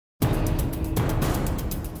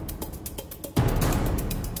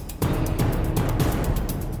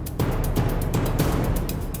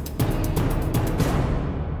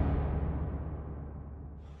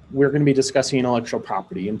we're going to be discussing intellectual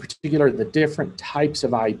property, in particular the different types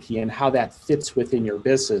of IP and how that fits within your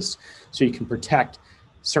business so you can protect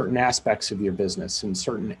certain aspects of your business and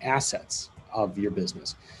certain assets of your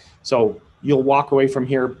business. So you'll walk away from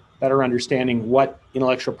here better understanding what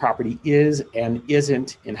intellectual property is and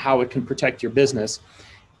isn't and how it can protect your business.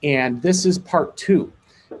 And this is part two.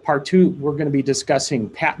 Part two, we're going to be discussing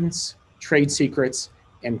patents, trade secrets,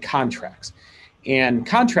 and contracts. And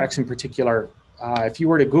contracts in particular, if you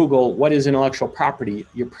were to Google what is intellectual property,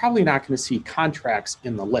 you're probably not going to see contracts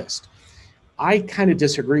in the list. I kind of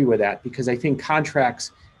disagree with that because I think contracts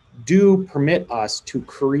do permit us to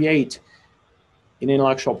create an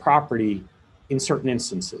intellectual property in certain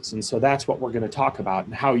instances. And so that's what we're going to talk about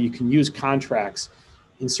and how you can use contracts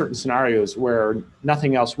in certain scenarios where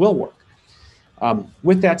nothing else will work.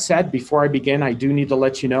 With that said, before I begin, I do need to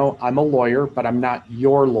let you know I'm a lawyer, but I'm not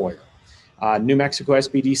your lawyer. New Mexico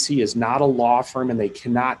SBDC is not a law firm and they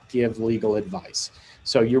cannot give legal advice.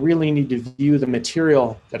 So you really need to view the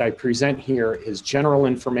material that I present here as general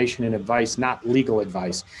information and advice, not legal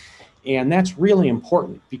advice. And that's really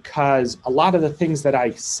important because a lot of the things that I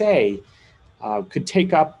say could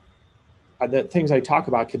take up, the things I talk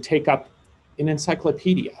about could take up an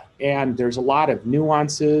encyclopedia. And there's a lot of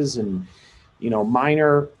nuances and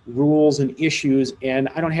minor rules and issues, and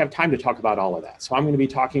I don't have time to talk about all of that. So I'm going to be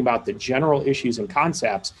talking about the general issues and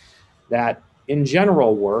concepts that in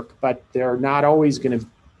general work, but they're not always going to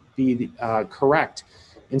be correct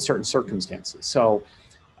in certain circumstances. So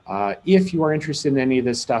if you are interested in any of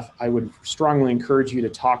this stuff, I would strongly encourage you to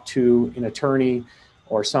talk to an attorney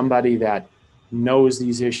or somebody that knows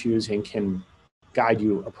these issues and can guide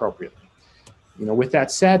you appropriately. With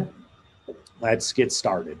that said, let's get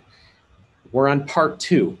started. We're on part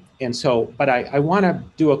two. And so, but I want to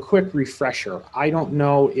do a quick refresher. I don't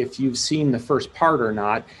know if you've seen the first part or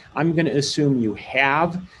not. I'm going to assume you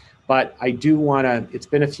have, but I do want to, it's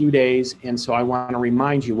been a few days, and so I want to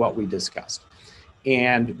remind you what we discussed.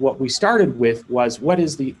 And what we started with was what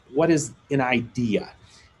is an idea?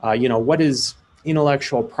 What is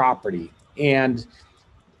intellectual property? And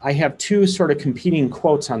I have two sort of competing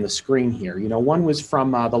quotes on the screen here. One was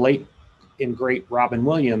from the late and great Robin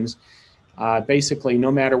Williams. Basically,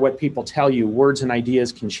 no matter what people tell you, words and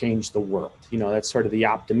ideas can change the world. That's sort of the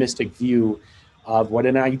optimistic view of what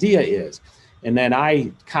an idea is. And then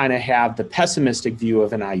I kind of have the pessimistic view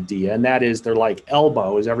of an idea, and that is they're like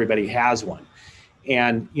elbows, everybody has one.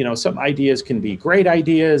 And, some ideas can be great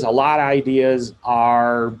ideas. A lot of ideas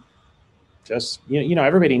are just,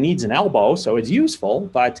 everybody needs an elbow, so it's useful,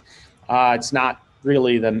 but it's not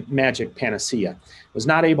really the magic panacea. Was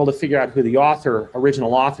not able to figure out who the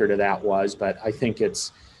original author to that was, but I think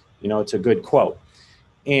it's a good quote.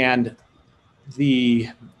 And the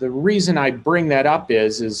reason I bring that up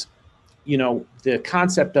is the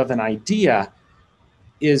concept of an idea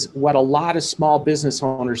is what a lot of small business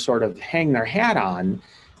owners sort of hang their hat on.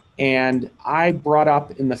 And I brought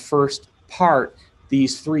up in the first part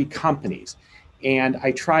these three companies, and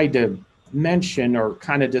I tried to mention or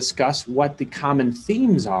kind of discuss what the common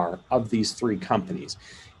themes are of these three companies.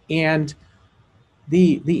 And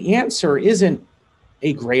the answer isn't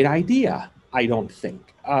a great idea, I don't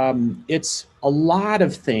think. It's a lot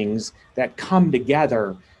of things that come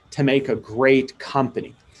together to make a great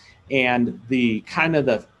company. And the kind of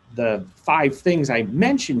the five things I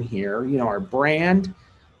mentioned here, are brand,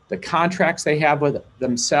 the contracts they have with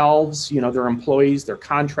themselves, their employees, their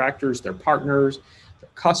contractors, their partners,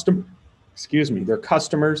 their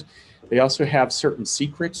customers. They also have certain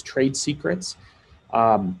secrets, trade secrets.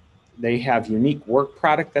 They have unique work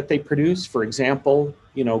product that they produce. For example,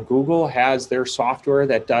 Google has their software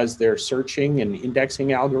that does their searching and indexing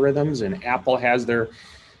algorithms, and Apple has their,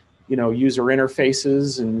 user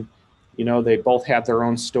interfaces, and, they both have their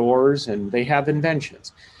own stores and they have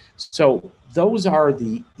inventions. So those are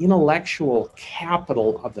the intellectual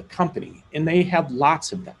capital of the company, and they have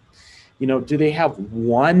lots of them. Do they have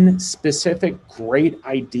one specific great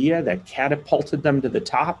idea that catapulted them to the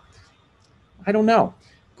top? I don't know.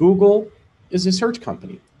 Google is a search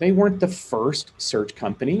company. They weren't the first search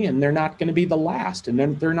company, and they're not going to be the last, and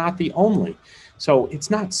then they're not the only. So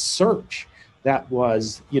it's not search that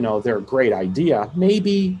was, their great idea.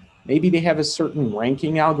 Maybe they have a certain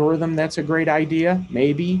ranking algorithm that's a great idea.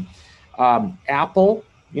 Maybe. Apple,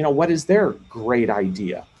 what is their great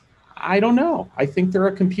idea? I don't know. I think they're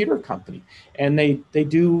a computer company, and they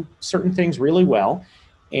do certain things really well.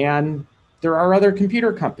 And there are other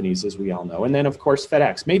computer companies, as we all know. And then, of course,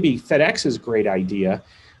 FedEx. Maybe FedEx's great idea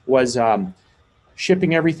was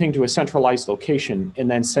shipping everything to a centralized location and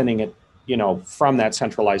then sending it, from that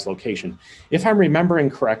centralized location. If I'm remembering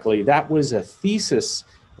correctly, that was a thesis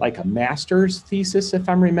like a master's thesis, if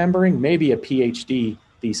I'm remembering, maybe a PhD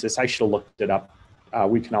thesis. I should have looked it up.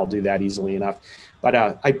 We can all do that easily enough. But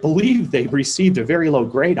I believe they received a very low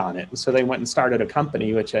grade on it. And so they went and started a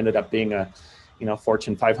company, which ended up being a,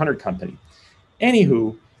 Fortune 500 company.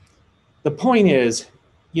 Anywho, the point is,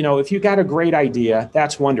 if you got a great idea,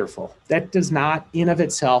 that's wonderful. That does not in of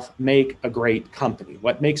itself make a great company.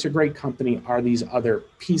 What makes a great company are these other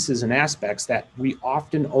pieces and aspects that we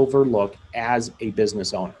often overlook as a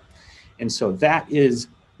business owner. And so that is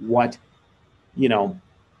what, the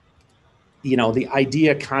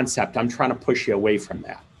idea concept, I'm trying to push you away from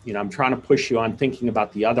that. I'm trying to push you on thinking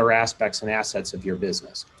about the other aspects and assets of your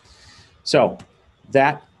business. So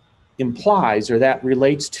that implies, or that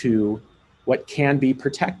relates to, what can be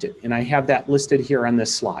protected. And I have that listed here on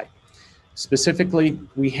this slide. Specifically,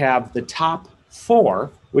 we have the top 4,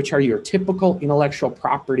 which are your typical intellectual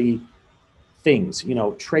property things,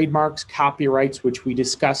 trademarks, copyrights, which we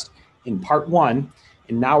discussed in part 1.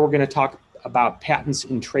 And now we're going to talk about patents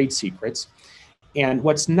and trade secrets. And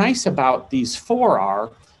what's nice about these 4 are,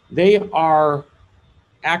 they are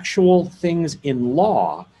actual things in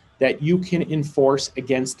law that you can enforce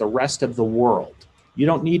against the rest of the world. You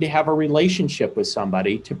don't need to have a relationship with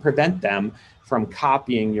somebody to prevent them from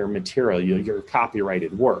copying your material, your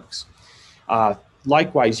copyrighted works.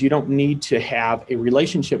 Likewise, you don't need to have a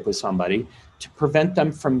relationship with somebody to prevent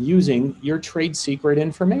them from using your trade secret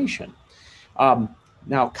information.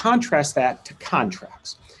 Now, contrast that to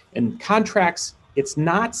contracts. And contracts, it's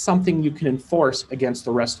not something you can enforce against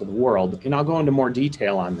the rest of the world. And I'll go into more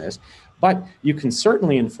detail on this, but you can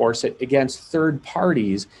certainly enforce it against third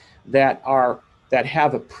parties that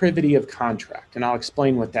have a privity of contract. And I'll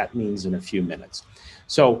explain what that means in a few minutes.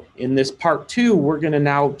 So in this part 2, we're going to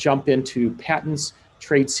now jump into patents,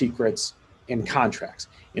 trade secrets, and contracts,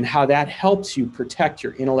 and how that helps you protect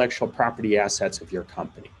your intellectual property assets of your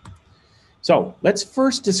company. So let's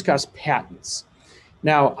first discuss patents.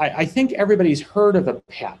 Now, I think everybody's heard of a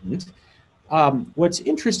patent. What's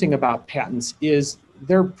interesting about patents is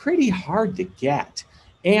they're pretty hard to get,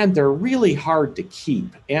 and they're really hard to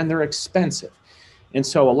keep, and they're expensive. And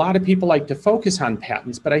so a lot of people like to focus on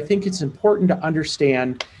patents, but I think it's important to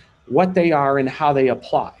understand what they are and how they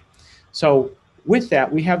apply. So with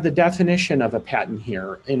that, we have the definition of a patent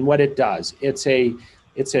here and what it does. It's a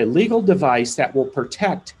legal device that will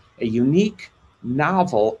protect a unique,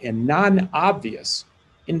 novel, and non-obvious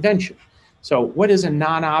invention. So what is a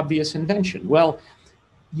non-obvious invention? Well,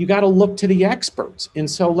 you got to look to the experts. And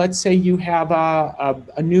so let's say you have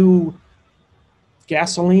a new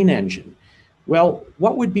gasoline engine. Well,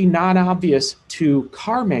 what would be non-obvious to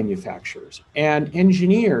car manufacturers and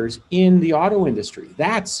engineers in the auto industry?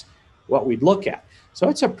 That's what we'd look at. So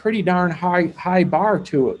it's a pretty darn high bar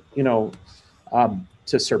to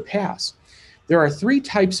surpass. There are 3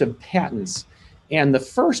 types of patents, and the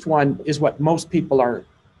first one is what most people are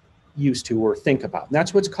used to or think about, and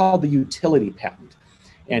that's what's called the utility patent.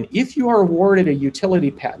 And if you are awarded a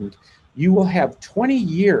utility patent, you will have 20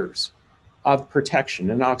 years of protection,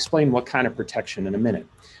 and I'll explain what kind of protection in a minute.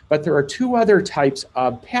 But there are 2 other types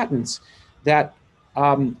of patents that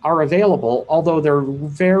are available, although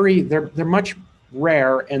they're much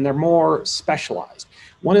rare and they're more specialized.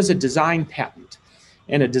 One is a design patent,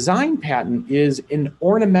 and a design patent is an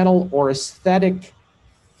ornamental or aesthetic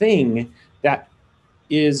thing that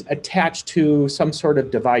is attached to some sort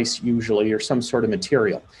of device usually, or some sort of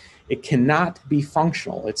material. It cannot be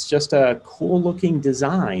functional. It's just a cool looking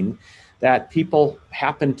design that people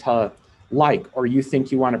happen to like, or you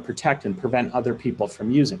think you want to protect and prevent other people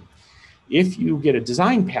from using. If you get a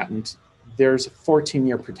design patent, there's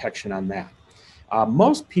 14-year protection on that.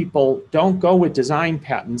 Most people don't go with design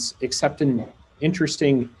patents except in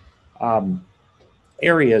interesting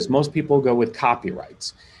areas. Most people go with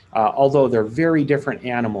copyrights, although they're very different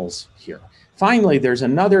animals here. Finally, there's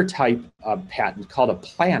another type of patent called a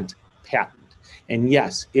plant patent. And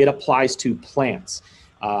yes, it applies to plants.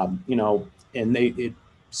 And it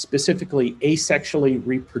specifically asexually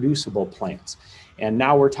reproducible plants. And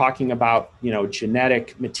now we're talking about,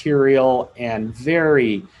 genetic material and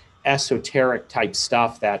very esoteric type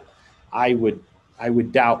stuff that I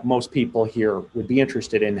would doubt most people here would be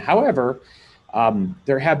interested in. However,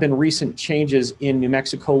 there have been recent changes in New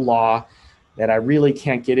Mexico law that I really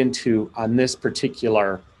can't get into on this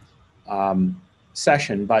particular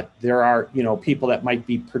session, but there are, people that might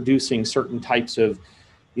be producing certain types of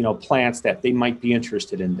plants that they might be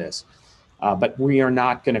interested in this. But we are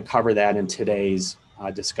not going to cover that in today's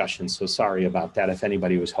discussion. So sorry about that if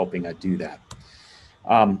anybody was hoping I'd do that.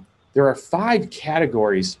 There are 5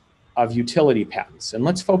 categories of utility patents. And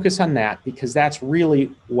let's focus on that because that's really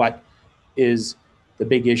what is the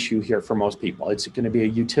big issue here for most people. It's going to be a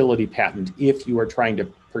utility patent if you are trying to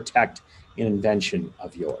protect an invention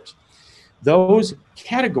of yours. Those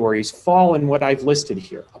categories fall in what I've listed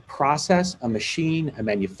here: a process, a machine, a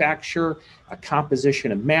manufacturer, a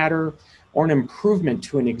composition of matter, or an improvement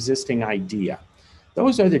to an existing idea.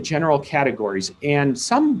 Those are the general categories, and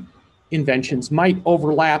some inventions might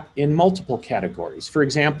overlap in multiple categories. For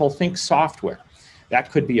example, think software. That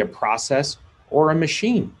could be a process or a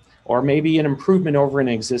machine, or maybe an improvement over an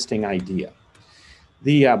existing idea.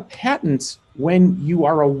 The patents, when you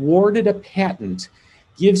are awarded a patent,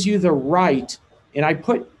 gives you the right, and I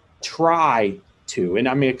put try to, and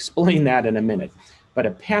I'm going to explain that in a minute, but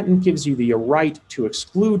a patent gives you the right to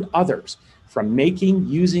exclude others from making,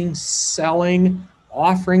 using, selling,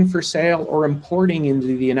 offering for sale, or importing into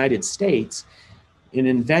the United States an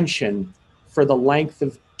invention for the length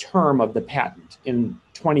of term of the patent. In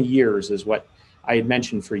 20 years is what I had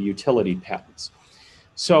mentioned for utility patents.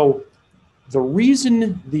 So the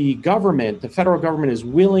reason the government, the federal government, is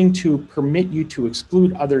willing to permit you to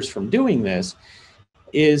exclude others from doing this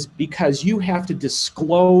is because you have to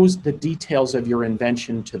disclose the details of your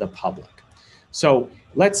invention to the public. So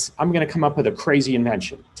I'm going to come up with a crazy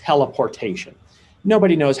invention: teleportation.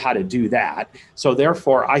 Nobody knows how to do that. So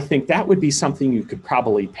therefore, I think that would be something you could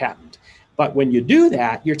probably patent. But when you do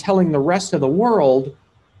that, you're telling the rest of the world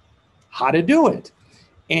how to do it.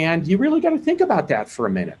 And you really got to think about that for a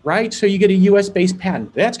minute, right? So you get a US-based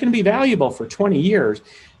patent. That's going to be valuable for 20 years.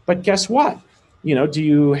 But guess what? Do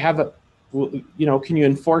you have can you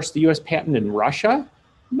enforce the US patent in Russia?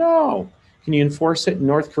 No. Can you enforce it in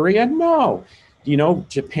North Korea? No.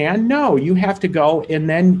 Japan? No. You have to go and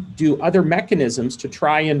then do other mechanisms to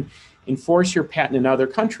try and enforce your patent in other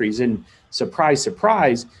countries. And surprise,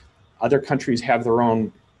 surprise, other countries have their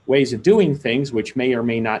own ways of doing things, which may or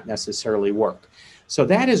may not necessarily work. So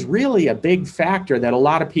that is really a big factor that a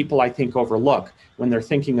lot of people, I think, overlook when they're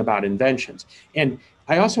thinking about inventions. And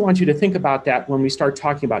I also want you to think about that when we start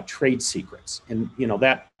talking about trade secrets. And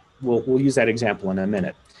that we'll use that example in a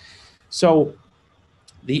minute. So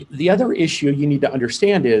the other issue you need to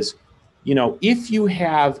understand is, if you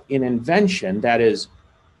have an invention that is,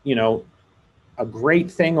 a great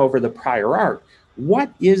thing over the prior art,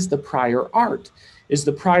 what is the prior art? Is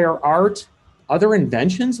the prior art other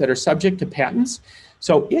inventions that are subject to patents?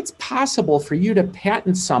 So it's possible for you to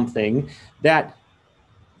patent something that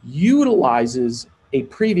utilizes a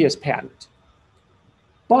previous patent,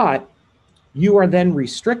 but you are then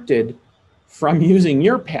restricted from using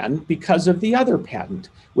your patent because of the other patent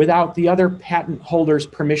without the other patent holder's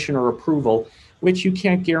permission or approval, which you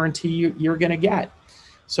can't guarantee you're going to get.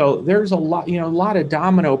 So there's a lot of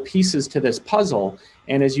domino pieces to this puzzle.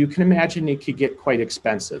 And as you can imagine, it could get quite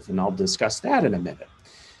expensive. And I'll discuss that in a minute.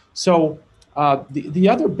 So the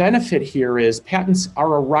other benefit here is patents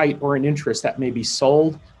are a right or an interest that may be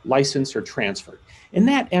sold, licensed, or transferred. And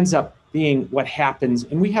that ends up being what happens.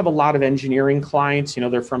 And we have a lot of engineering clients,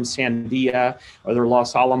 they're from Sandia or they're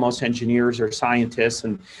Los Alamos engineers or scientists,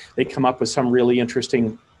 and they come up with some really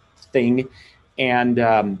interesting thing.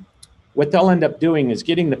 And what they'll end up doing is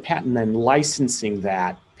getting the patent and licensing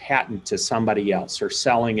that patent to somebody else or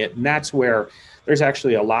selling it. And that's where there's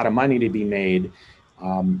actually a lot of money to be made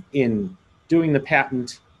in doing the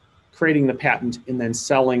patent, creating the patent, and then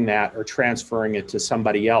selling that or transferring it to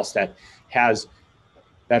somebody else that has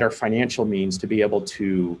better financial means to be able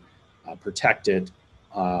to protect it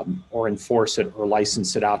or enforce it or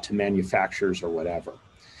license it out to manufacturers or whatever.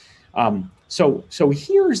 So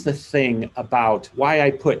here's the thing about why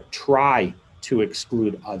I put try to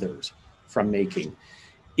exclude others from making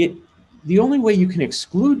it. The only way you can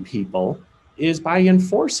exclude people is by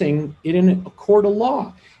enforcing it in a court of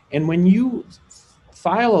law. And when you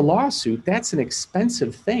file a lawsuit, that's an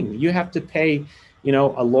expensive thing. You have to pay,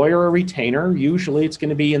 a lawyer, a retainer. Usually it's going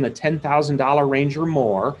to be in the $10,000 range or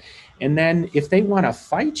more. And then if they want to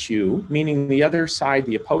fight you, meaning the other side,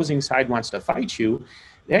 the opposing side wants to fight you,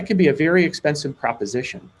 that can be a very expensive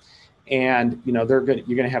proposition. And you're going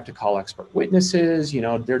to have to call expert witnesses.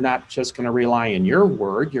 They're not just going to rely on your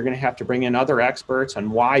word. You're going to have to bring in other experts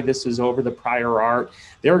on why this is over the prior art.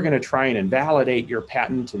 They're going to try and invalidate your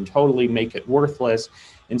patent and totally make it worthless.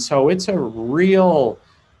 And so it's a real,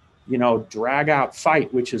 drag out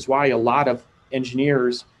fight, which is why a lot of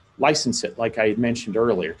engineers license it, like I had mentioned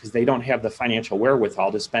earlier, because they don't have the financial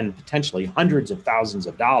wherewithal to spend potentially hundreds of thousands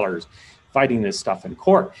of dollars fighting this stuff in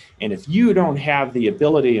court. And if you don't have the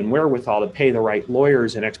ability and wherewithal to pay the right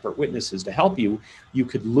lawyers and expert witnesses to help you, you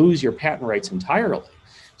could lose your patent rights entirely.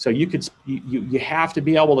 So you have to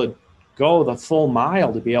be able to go the full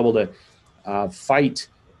mile to be able to fight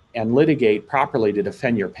and litigate properly to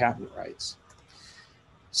defend your patent rights.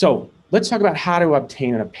 So let's talk about how to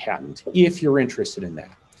obtain a patent if you're interested in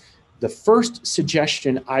that. The first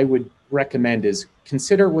suggestion I would recommend is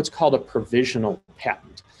consider what's called a provisional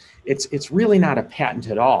patent. It's really not a patent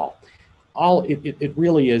at all. All it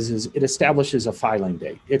really is it establishes a filing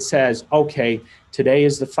date. It says, okay, today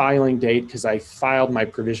is the filing date because I filed my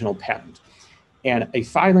provisional patent. And a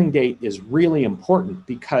filing date is really important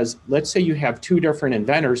because let's say you have two different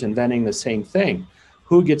inventors inventing the same thing.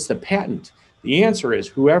 Who gets the patent? The answer is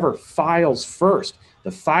whoever files first.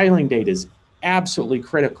 The filing date is absolutely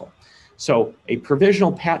critical. So a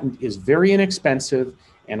provisional patent is very inexpensive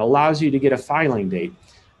and allows you to get a filing date.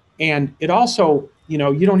 And it also, you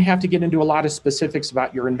don't have to get into a lot of specifics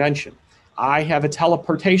about your invention. I have a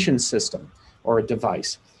teleportation system or a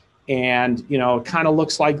device, and it kind of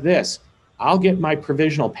looks like this. I'll get my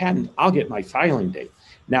provisional patent, I'll get my filing date.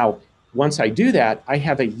 Now, once I do that, I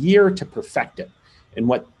have a year to perfect it. And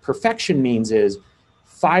what perfection means is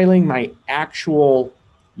filing my actual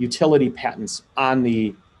utility patents on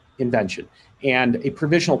the invention. And a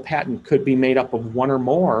provisional patent could be made up of one or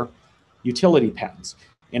more utility patents.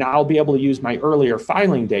 And I'll be able to use my earlier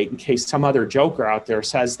filing date in case some other joker out there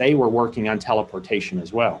says they were working on teleportation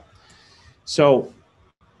as well. So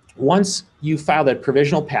once you file that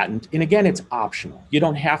provisional patent, and again, it's optional. You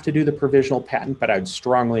don't have to do the provisional patent, but I'd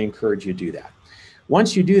strongly encourage you to do that.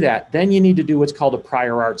 Once you do that, then you need to do what's called a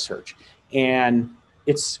prior art search. And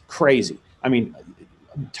it's crazy. I mean,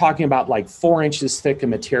 I'm talking about like 4 inches thick of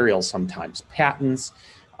material sometimes, patents,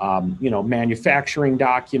 manufacturing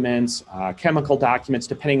documents, chemical documents,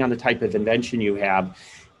 depending on the type of invention you have.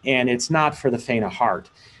 And it's not for the faint of heart.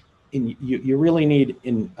 And you really need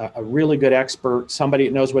a really good expert, somebody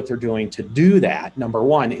that knows what they're doing to do that, number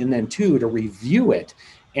one, and then two, to review it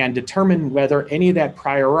and determine whether any of that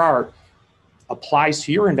prior art applies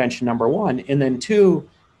to your invention, number one, and then two,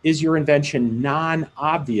 is your invention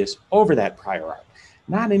non-obvious over that prior art?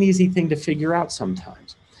 Not an easy thing to figure out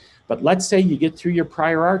sometimes. But let's say you get through your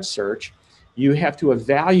prior art search, you have to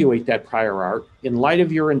evaluate that prior art in light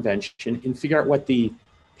of your invention and figure out what the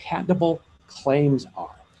patentable claims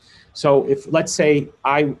are. So if let's say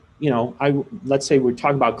let's say we're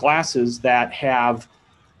talking about glasses that have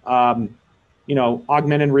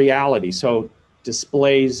augmented reality, so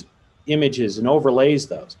displays images and overlays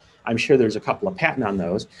those. I'm sure there's a couple of patents on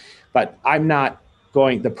those, but I'm not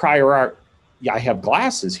going, the prior art, I have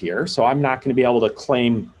glasses here, so I'm not going to be able to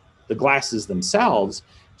claim the glasses themselves,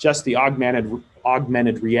 just the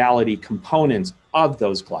augmented reality components of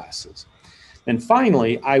those glasses. And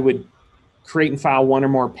finally, I would create and file one or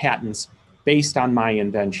more patents based on my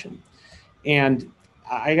invention. And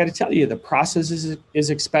I got to tell you, the process is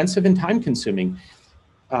expensive and time consuming.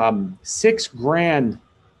 $6,000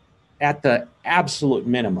 at the absolute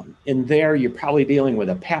minimum. In there, you're probably dealing with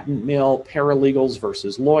a patent mill, paralegals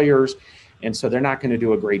versus lawyers. And so they're not going to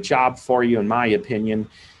do a great job for you, in my opinion.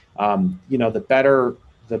 The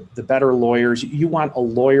better lawyers, you want a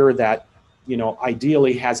lawyer that,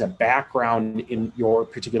 ideally has a background in your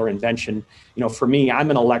particular invention. For me, I'm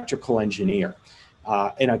an electrical engineer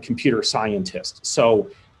and a computer scientist. So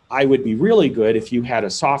I would be really good if you had a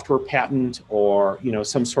software patent or,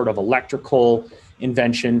 some sort of electrical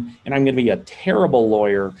invention. And I'm going to be a terrible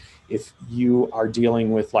lawyer if you are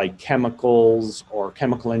dealing with like chemicals or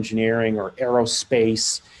chemical engineering or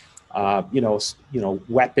aerospace,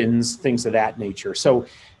 weapons, things of that nature. So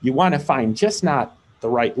you want to find just not the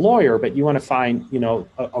right lawyer, but you want to find,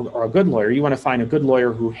 a good lawyer. You want to find a good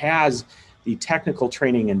lawyer who has the technical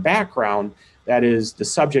training and background that is the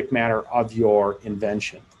subject matter of your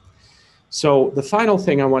invention. So the final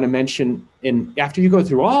thing I want to mention, after you go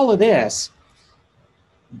through all of this,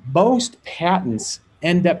 most patents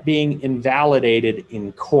end up being invalidated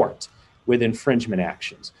in court with infringement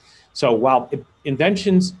actions. So while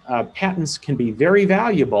patents can be very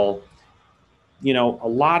valuable, a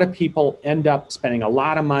lot of people end up spending a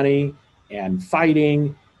lot of money and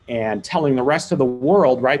fighting and telling the rest of the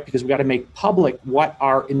world, right? Because we got to make public what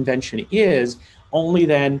our invention is, only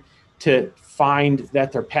then to find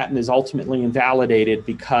that their patent is ultimately invalidated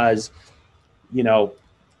because,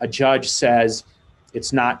 a judge says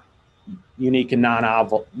it's not unique and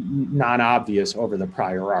non-obvious over the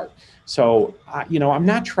prior art. So, I'm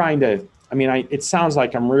not trying to, it sounds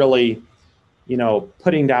like I'm really,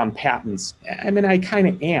 putting down patents. I kind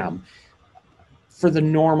of am for the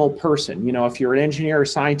normal person. If you're an engineer or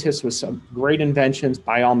scientist with some great inventions,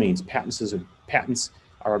 by all means, patents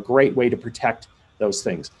are a great way to protect those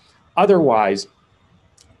things. Otherwise,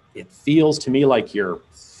 it feels to me like you're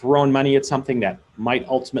throwing money at something that might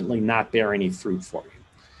ultimately not bear any fruit for you.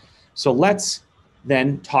 So let's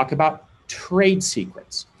then talk about trade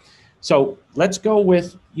secrets. So let's go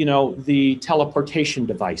with, the teleportation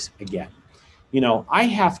device again. I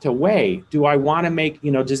have to weigh, do I want to make,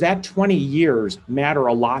 does that 20 years matter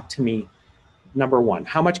a lot to me? Number one,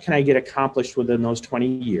 how much can I get accomplished within those 20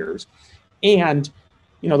 years? And,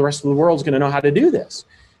 the rest of the world's going to know how to do this.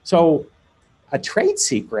 So a trade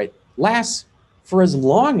secret lasts for as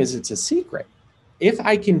long as it's a secret. If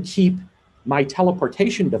I can keep my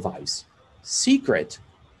teleportation device secret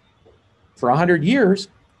for 100 years,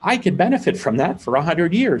 I could benefit from that for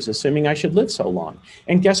 100 years, assuming I should live so long.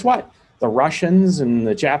 And guess what? The Russians and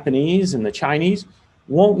the Japanese and the Chinese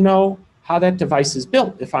won't know how that device is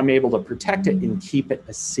built if I'm able to protect it and keep it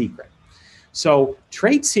a secret. So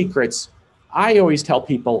trade secrets, I always tell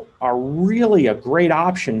people, are really a great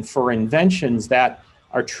option for inventions that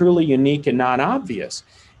are truly unique and non-obvious.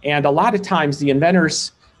 And a lot of times the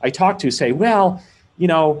inventors I talk to say, well,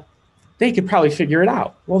 they could probably figure it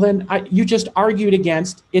out. Well, then you just argued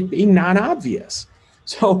against it being non-obvious.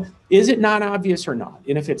 So is it non-obvious or not?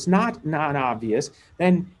 And if it's not non-obvious,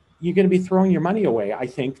 then you're going to be throwing your money away, I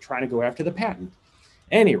think, trying to go after the patent.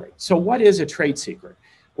 Anyway, so what is a trade secret?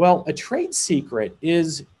 Well, a trade secret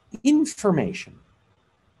is information.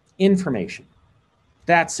 Information.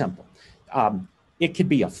 That's simple. It could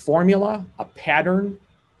be a formula, a pattern,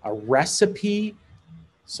 a recipe,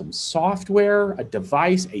 some software, a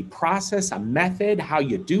device, a process, a method, how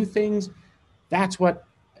you do things. That's what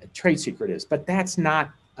a trade secret is, but that's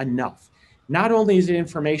not enough. Not only is it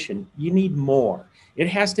information, you need more. It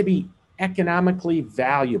has to be economically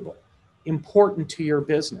valuable, important to your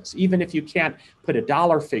business. Even if you can't put a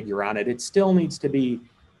dollar figure on it, it still needs to be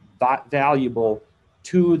valuable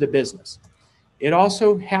to the business. It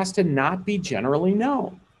also has to not be generally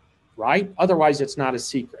known, right? Otherwise, it's not a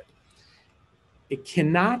secret. It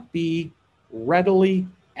cannot be readily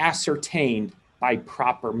ascertained by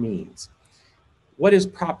proper means. What is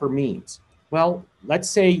proper means? Well, let's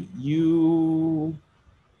say you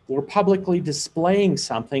were publicly displaying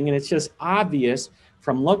something and it's just obvious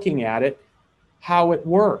from looking at it how it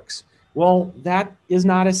works. Well, that is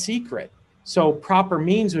not a secret. So proper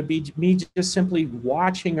means would be me just simply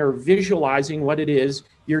watching or visualizing what it is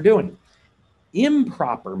you're doing.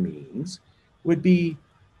 Improper means would be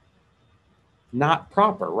not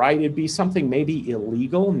proper, right? It'd be something maybe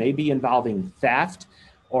illegal, maybe involving theft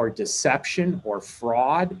or deception or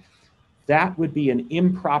fraud. That would be an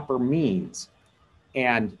improper means.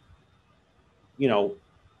 And,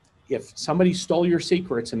 if somebody stole your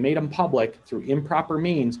secrets and made them public through improper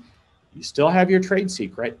means, you still have your trade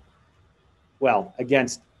secret. Well,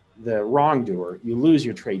 against the wrongdoer, you lose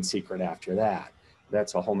your trade secret after that.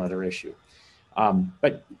 That's a whole nother issue.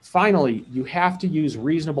 But finally, you have to use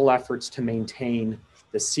reasonable efforts to maintain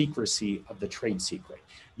the secrecy of the trade secret.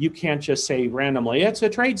 You can't just say randomly, it's a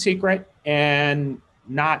trade secret, and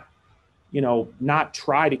not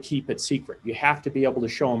try to keep it secret. You have to be able to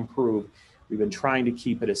show and prove we've been trying to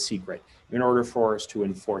keep it a secret in order for us to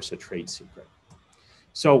enforce a trade secret.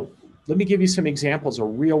 So let me give you some examples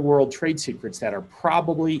of real world trade secrets that are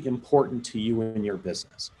probably important to you in your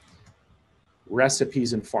business.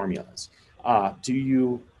 Recipes and formulas. Do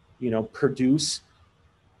you, produce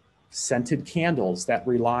scented candles that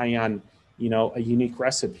rely on, a unique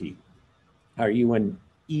recipe? Are you an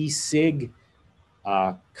e-cig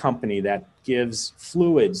company that gives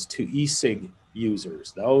fluids to e-cig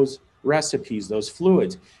users? Those recipes, those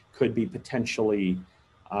fluids could be potentially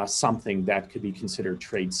something that could be considered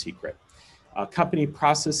trade secret. Company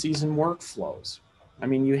processes and workflows. I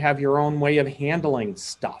mean, you have your own way of handling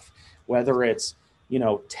stuff, whether it's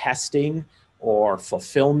testing or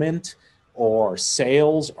fulfillment or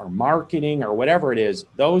sales or marketing or whatever it is.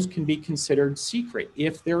 Those can be considered secret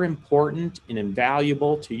if they're important and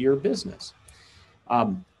invaluable to your business.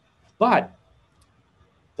 But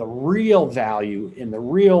the real value in the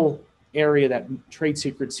real area that trade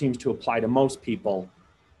secret seems to apply to most people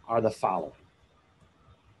are the following: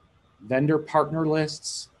 vendor partner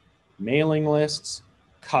lists, mailing lists,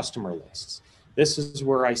 customer lists. This is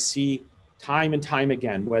where I see time and time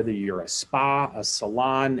again, whether you're a spa, a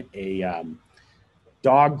salon, a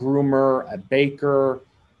dog groomer, a baker,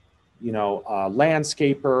 a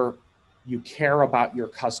landscaper, you care about your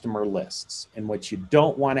customer lists. And what you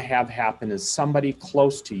don't want to have happen is somebody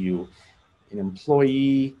close to you, an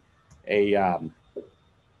employee, a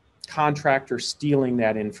contractor, stealing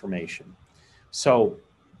that information. So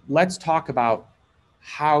let's talk about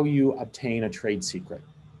how you obtain a trade secret.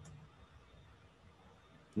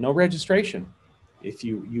 No registration. If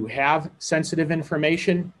you have sensitive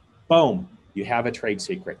information, boom, you have a trade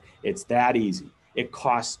secret. It's that easy. It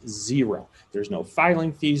costs zero. There's no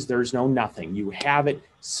filing fees. There's no nothing. You have it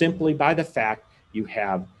simply by the fact you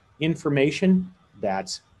have, information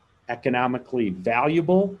that's economically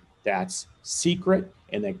valuable, that's secret,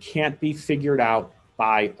 and that can't be figured out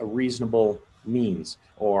by a reasonable means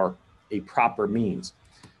or a proper means.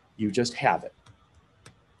 You just have it.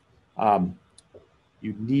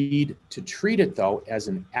 You need to treat it, though, as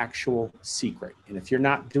an actual secret. And if you're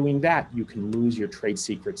not doing that, you can lose your trade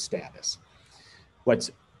secret status. What's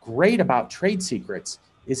great about trade secrets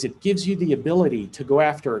is it gives you the ability to go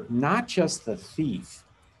after not just the thief,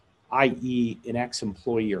 i.e. an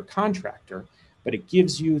ex-employee or contractor, but it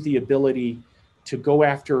gives you the ability to go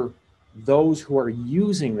after those who are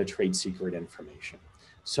using the trade secret information.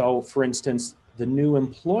 So, for instance, the new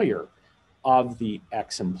employer of the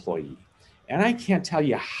ex-employee. And I can't tell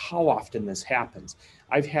you how often this happens.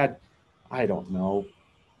 I've had, I don't know,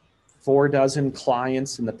 4 dozen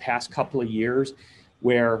clients in the past couple of years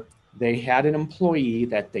where they had an employee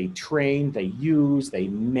that they trained, they used, they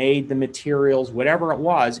made the materials, whatever it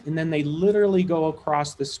was, and then they literally go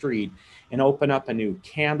across the street and open up a new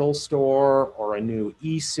candle store or a new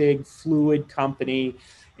e-cig fluid company.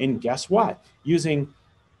 And guess what? Using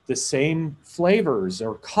the same flavors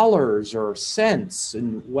or colors or scents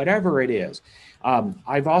and whatever it is.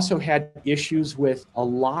 I've also had issues with a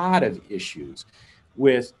lot of issues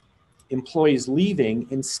with employees leaving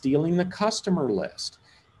and stealing the customer list.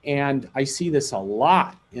 And I see this a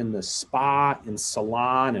lot in the spa and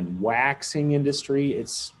salon and waxing industry.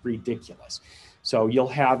 It's ridiculous. So you'll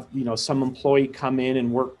have, some employee come in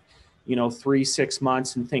and work, 3-6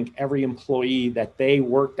 months and think every employee that they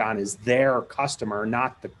worked on is their customer,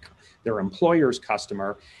 not their employer's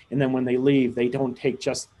customer. And then when they leave, they don't take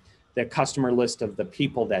just the customer list of the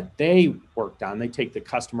people that they worked on. They take the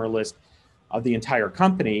customer list of the entire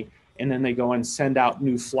company, and then they go and send out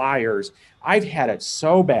new flyers. I've had it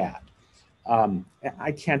so bad.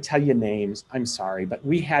 I can't tell you names, I'm sorry, but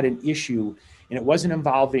we had an issue, and it wasn't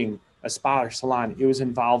involving a spa or salon. It was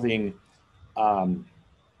involving a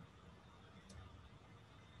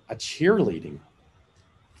cheerleading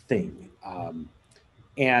thing.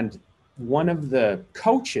 And one of the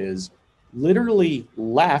coaches literally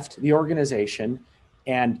left the organization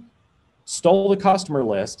and stole the customer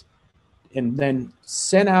list and then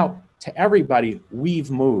sent out to everybody,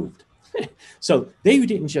 "We've moved." So they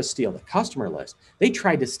didn't just steal the customer list. They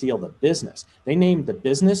tried to steal the business. They named the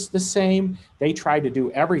business the same. They tried to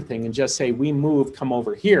do everything and just say, "We moved, come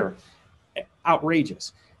over here."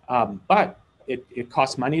 Outrageous. But it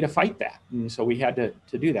cost money to fight that. And so we had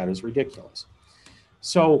to do that. It was ridiculous.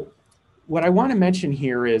 So what I want to mention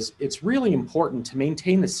here is it's really important to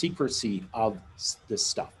maintain the secrecy of this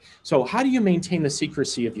stuff. So how do you maintain the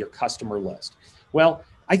secrecy of your customer list? Well,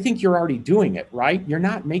 I think you're already doing it, right? You're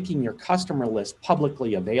not making your customer list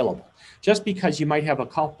publicly available. Just because you might have a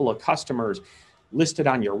couple of customers listed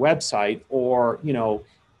on your website or,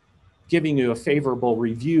 giving you a favorable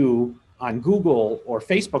review on Google or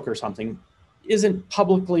Facebook or something isn't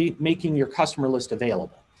publicly making your customer list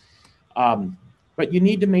available. But you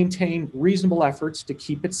need to maintain reasonable efforts to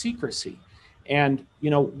keep it secrecy. And,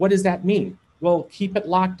 what does that mean? Well, keep it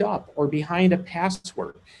locked up or behind a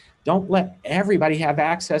password. Don't let everybody have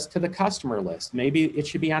access to the customer list. Maybe it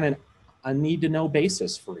should be on a need-to-know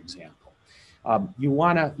basis, for example. You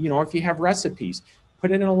want to, if you have recipes,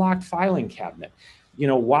 put it in a locked filing cabinet.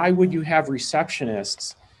 Why would you have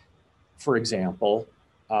receptionists, for example,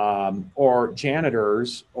 or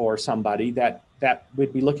janitors or somebody that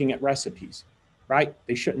would be looking at recipes, right?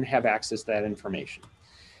 They shouldn't have access to that information.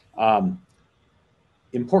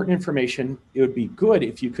 Important information, it would be good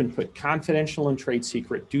if you can put confidential and trade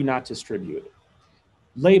secret, do not distribute it.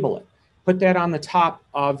 Label it. Put that on the top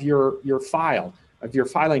of your file, of your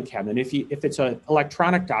filing cabinet. If it's an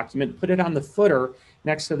electronic document, put it on the footer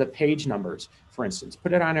next to the page numbers, for instance.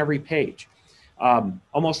 Put it on every page.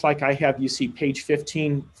 Almost like you see page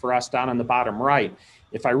 15 for us down on the bottom right.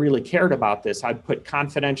 If I really cared about this, I'd put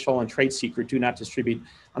confidential and trade secret, do not distribute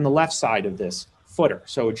on the left side of this footer.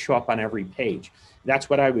 So it would show up on every page.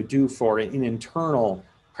 That's what I would do for an internal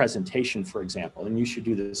presentation, for example, and you should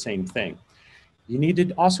do the same thing. You need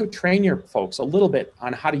to also train your folks a little bit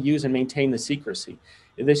on how to use and maintain the secrecy.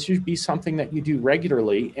 This should be something that you do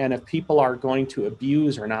regularly, and if people are going to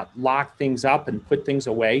abuse or not lock things up and put things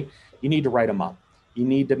away, you need to write them up. You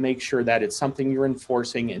need to make sure that it's something you're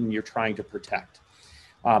enforcing and you're trying to protect.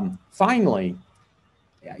 Finally,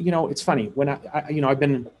 it's funny, when I've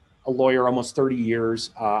been a lawyer almost 30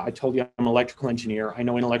 years. I told you I'm an electrical engineer. I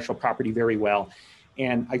know intellectual property very well.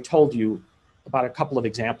 And I told you about a couple of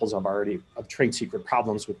examples of trade secret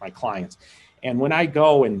problems with my clients. And when I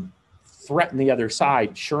go and threaten the other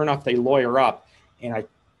side, sure enough, they lawyer up. And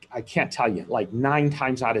I can't tell you, like 9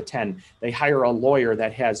 times out of 10, they hire a lawyer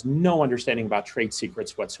that has no understanding about trade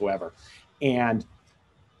secrets whatsoever. And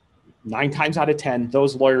 9 times out of 10,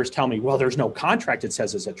 those lawyers tell me, well, there's no contract that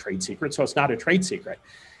says it's a trade secret, so it's not a trade secret.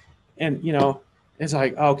 And, you know, it's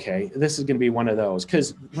like, okay, this is going to be one of those.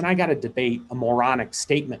 Because when I got to debate a moronic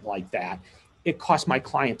statement like that, it costs my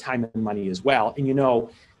client time and money as well. And, you know,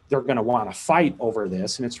 they're going to want to fight over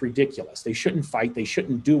this, and it's ridiculous. They shouldn't fight. They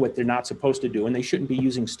shouldn't do what they're not supposed to do, and they shouldn't be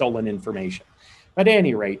using stolen information. But at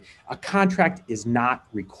any rate, a contract is not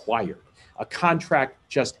required. A contract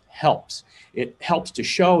just helps. It helps to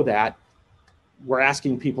show that we're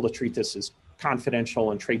asking people to treat this as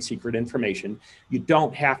confidential and trade secret information. You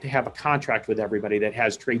don't have to have a contract with everybody that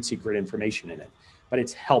has trade secret information in it, but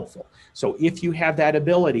it's helpful. So if you have that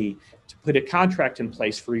ability to put a contract in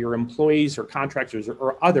place for your employees or contractors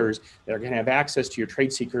or others that are going to have access to your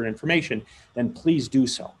trade secret information, then please do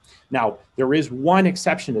so. Now, there is one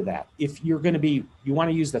exception to that. If you're going to be, you want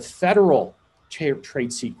to use the federal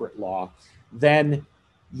trade secret law, then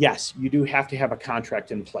yes, you do have to have a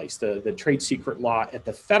contract in place. The trade secret law at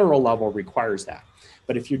the federal level requires that.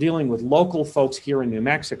 But if you're dealing with local folks here in New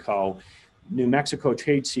Mexico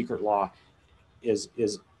trade secret law is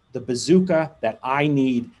the bazooka that I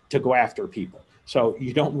need to go after people. So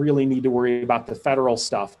you don't really need to worry about the federal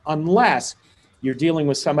stuff unless you're dealing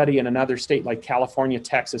with somebody in another state like California,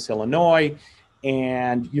 Texas, Illinois,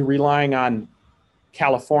 and you're relying on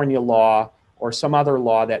California law or some other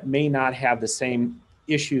law that may not have the same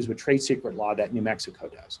issues with trade secret law that New Mexico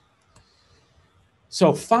does.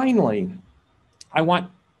 So finally, I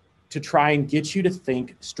want to try and get you to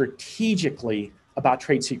think strategically about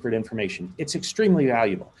trade secret information. It's extremely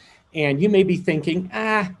valuable. And you may be thinking,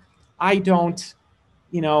 I don't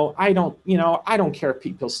care if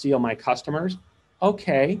people steal my customers.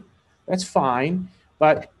 Okay, that's fine.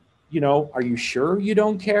 But, are you sure you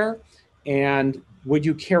don't care? And would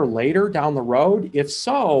you care later down the road? If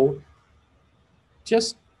so,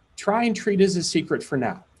 just try and treat it as a secret for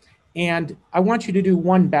now. And I want you to do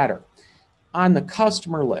one better. On the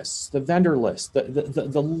customer lists, the vendor lists,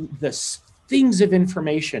 the things of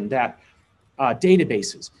information that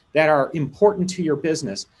databases that are important to your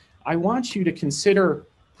business, I want you to consider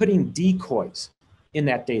putting decoys in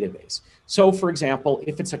that database. So for example,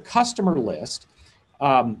 if it's a customer list,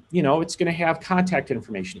 it's going to have contact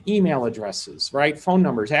information, email addresses, right? Phone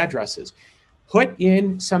numbers, addresses. Put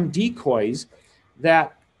in some decoys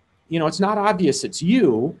that, it's not obvious it's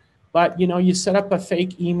you, but, you set up a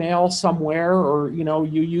fake email somewhere, or, you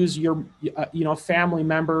use your, family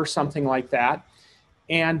member or something like that.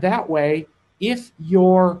 And that way, if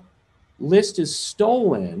your list is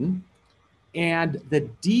stolen and the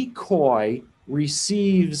decoy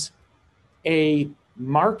receives a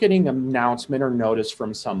marketing announcement or notice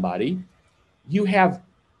from somebody, you have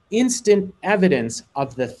instant evidence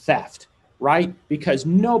of the theft, right? Because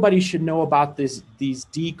nobody should know about these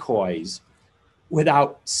decoys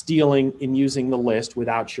without stealing and using the list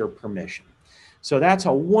without your permission. So that's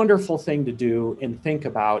a wonderful thing to do and think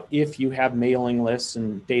about if you have mailing lists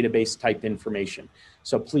and database type information.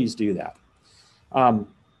 So please do that.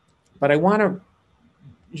 But I want to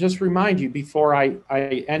just remind you before I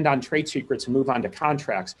end on trade secrets and move on to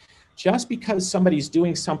contracts, just because somebody's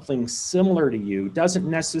doing something similar to you doesn't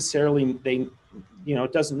necessarily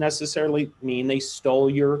mean they stole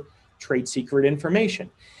your trade secret information.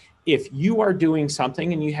 If you are doing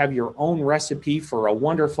something and you have your own recipe for a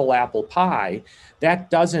wonderful apple pie,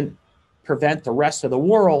 that doesn't prevent the rest of the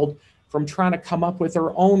world from trying to come up with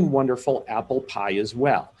their own wonderful apple pie as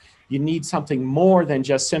well. You need something more than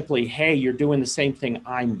just simply, hey, you're doing the same thing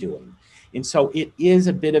I'm doing. And so it is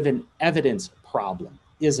a bit of an evidence problem,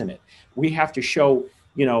 isn't it? We have to show,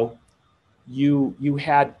 you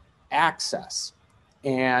had access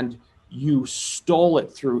and you stole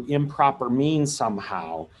it through improper means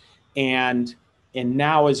somehow. And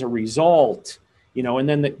now as a result, and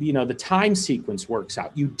then the time sequence works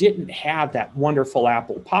out. You didn't have that wonderful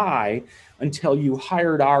apple pie until you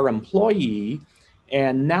hired our employee,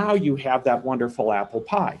 and now you have that wonderful apple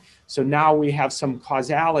pie. So now we have some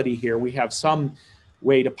causality here. We have some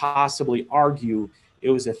way to possibly argue it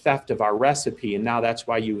was a theft of our recipe, and now that's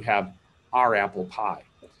why you have our apple pie.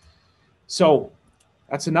 So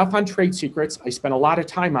that's enough on trade secrets. I spent a lot of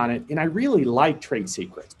time on it, and I really like trade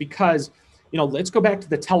secrets because, let's go back to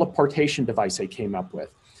the teleportation device I came up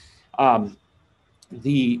with.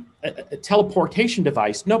 The teleportation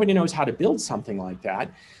device, nobody knows how to build something like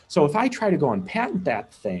that. So if I try to go and patent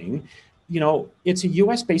that thing, it's a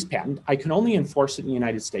US-based patent. I can only enforce it in the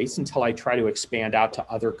United States until I try to expand out to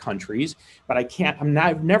other countries, but I'm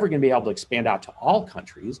never going to be able to expand out to all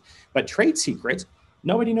countries. But trade secrets,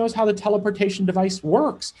 Nobody knows how the teleportation device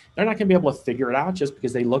works. They're not going to be able to figure it out just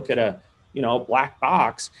because they look at a, black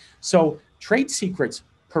box. So trade secrets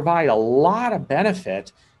provide a lot of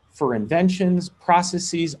benefit for inventions,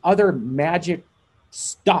 processes, other magic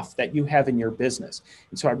stuff that you have in your business.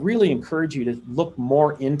 And so I really encourage you to look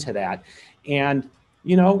more into that. And,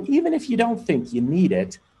 even if you don't think you need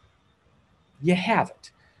it, you have it.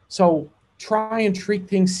 So try and treat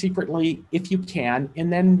things secretly if you can,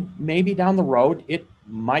 and then maybe down the road, it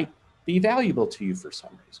might be valuable to you for some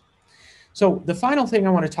reason. So the final thing I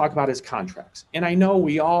want to talk about is contracts. And I know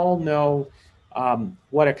we all know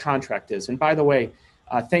what a contract is. And by the way,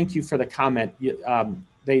 thank you for the comment.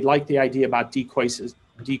 They like the idea about decoys in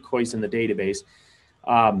the database.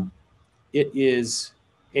 It is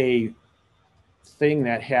a thing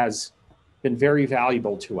that has been very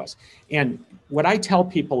valuable to us. And what I tell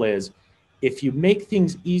people is, if you make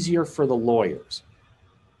things easier for the lawyers,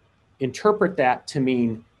 interpret that to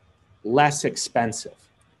mean less expensive,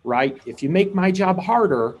 right? If you make my job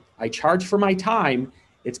harder, I charge for my time,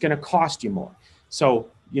 it's going to cost you more. So,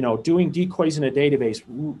 doing decoys in a database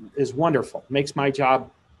is wonderful. Makes my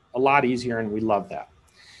job a lot easier, and we love that.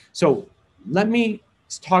 So let me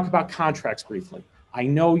talk about contracts briefly. I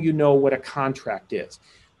know you know what a contract is,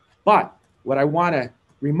 but what I want to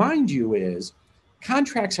remind you is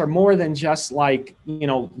contracts are more than just like,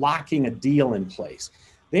 locking a deal in place.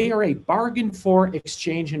 They are a bargain for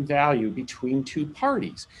exchange and value between two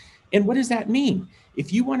parties. And what does that mean?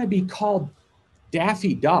 If you want to be called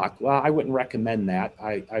Daffy Duck, well, I wouldn't recommend that.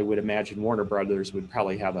 I would imagine Warner Brothers would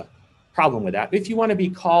probably have a problem with that. If you want to be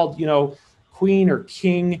called, Queen or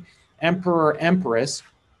King, Emperor or Empress,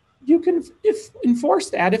 you can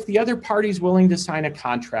enforce that if the other party is willing to sign a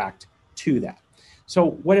contract to that.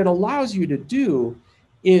 So what it allows you to do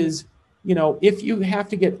is, if you have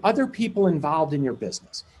to get other people involved in your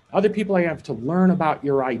business, other people have to learn about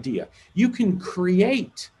your idea, you can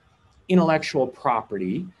create intellectual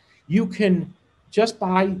property. You can just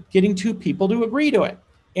by getting two people to agree to it.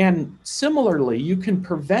 And similarly, you can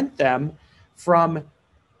prevent them from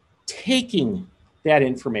taking that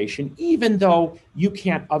information, even though you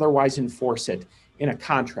can't otherwise enforce it in a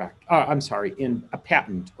contract, in a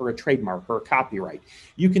patent or a trademark or a copyright.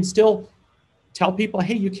 You can still tell people,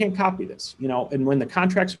 hey, you can't copy this, and when the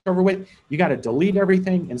contract's over with, you got to delete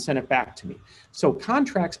everything and send it back to me. So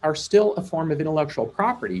contracts are still a form of intellectual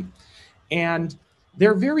property, and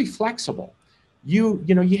they're very flexible. You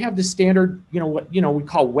have the standard, what we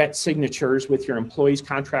call wet signatures with your employees,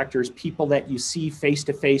 contractors, people that you see face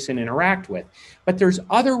to face and interact with. But there's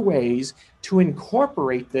other ways to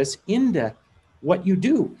incorporate this into what you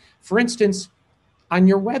do. For instance, on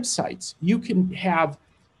your websites, you can have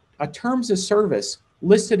a terms of service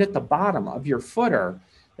listed at the bottom of your footer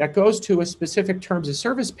that goes to a specific terms of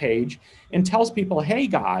service page and tells people, hey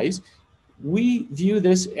guys, we view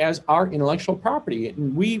this as our intellectual property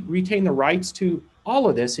and we retain the rights to all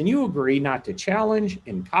of this, and you agree not to challenge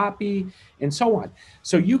and copy and so on.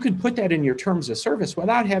 So you could put that in your terms of service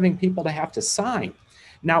without having people to have to sign.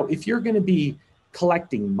 Now, if you're going to be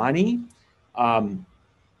collecting money,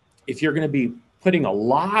 if you're going to be putting a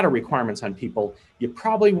lot of requirements on people, you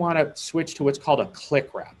probably want to switch to what's called a click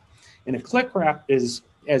wrap. And a click wrap is,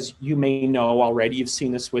 as you may know already, you've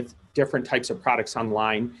seen this with different types of products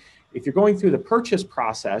online. If you're going through the purchase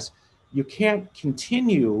process, you can't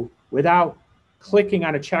continue without clicking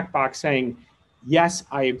on a checkbox saying, yes,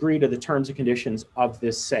 I agree to the terms and conditions of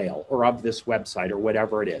this sale or of this website or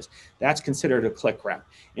whatever it is. That's considered a click wrap.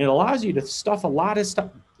 And it allows you to stuff a lot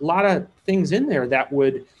of things in there that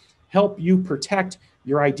would help you protect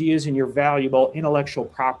your ideas and your valuable intellectual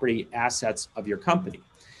property assets of your company.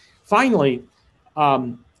 Finally,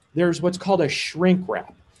 there's what's called a shrink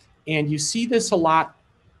wrap. And you see this a lot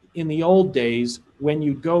in the old days when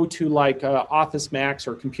you go to like Office Max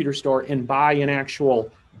or Computer Store and buy an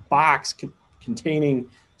actual box containing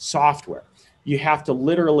software. You have to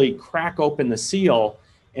literally crack open the seal,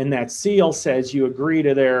 and that seal says you agree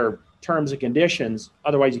to their terms and conditions,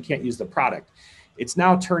 otherwise you can't use the product. It's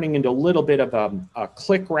now turning into a little bit of a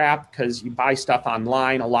click wrap because you buy stuff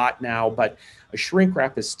online a lot now, but a shrink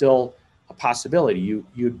wrap is still a possibility.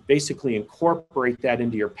 You basically incorporate that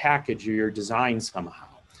into your package or your design somehow.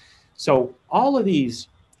 So all of these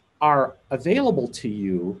are available to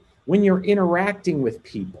you when you're interacting with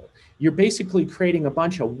people. You're basically creating a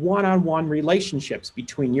bunch of one-on-one relationships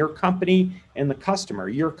between your company and the customer,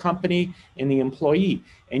 your company and the employee.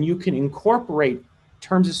 And you can incorporate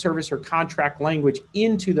terms of service or contract language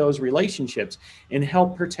into those relationships and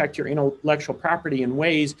help protect your intellectual property in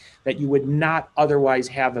ways that you would not otherwise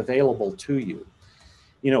have available to you.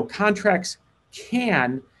 Contracts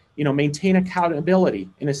can maintain accountability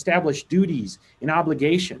and establish duties and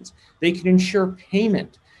obligations. They can ensure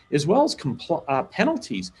payment as well as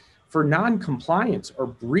penalties for non-compliance or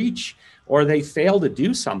breach, or they fail to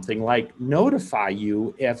do something like notify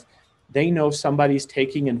you if they know somebody's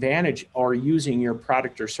taking advantage or using your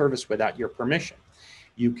product or service without your permission.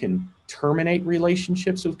 You can terminate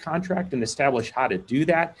relationships with contract and establish how to do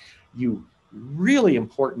that. You, really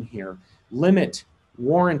important here, limit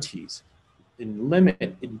warranties and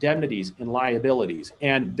limit indemnities and liabilities.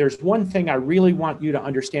 And there's one thing I really want you to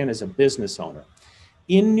understand as a business owner.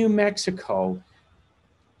 In New Mexico,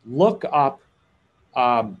 look up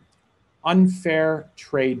unfair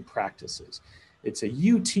trade practices. It's a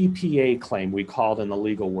UTPA claim, we call it in the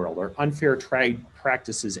legal world, or Unfair Trade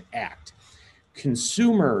Practices Act.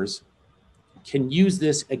 Consumers can use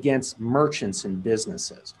this against merchants and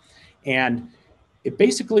businesses. And it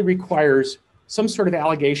basically requires some sort of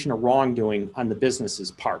allegation of wrongdoing on the business's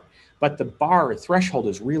part. But the bar threshold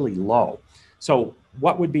is really low. So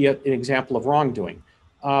what would be an example of wrongdoing?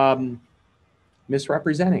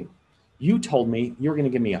 Misrepresenting. You told me you were going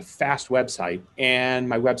to give me a fast website and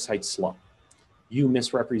my website's slow. You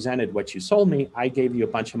misrepresented what you sold me. I gave you a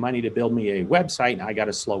bunch of money to build me a website and I got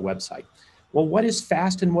a slow website. Well, what is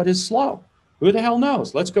fast and what is slow? Who the hell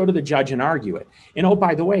knows? Let's go to the judge and argue it. And oh,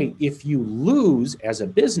 by the way, if you lose as a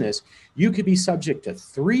business, you could be subject to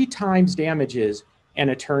 3 times damages and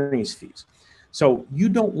attorney's fees. So you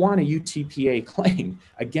don't want a UTPA claim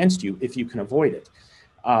against you if you can avoid it.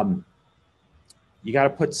 You got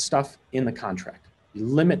to put stuff in the contract. You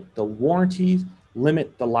limit the warranties,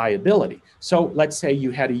 limit the liability. So let's say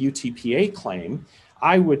you had a UTPA claim.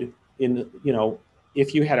 I would,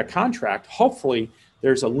 if you had a contract, hopefully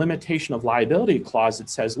there's a limitation of liability clause that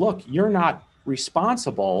says, look, you're not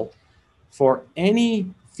responsible for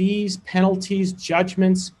any fees, penalties,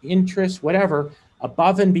 judgments, interest, whatever,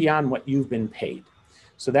 above and beyond what you've been paid.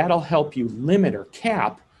 So that'll help you limit or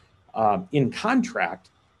cap in contract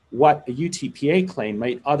what a UTPA claim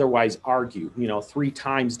might otherwise argue, 3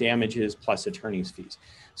 times damages plus attorney's fees.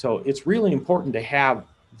 So it's really important to have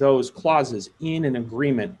those clauses in an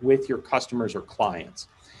agreement with your customers or clients.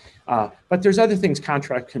 But there's other things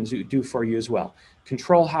contract can do for you as well.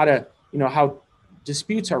 Control how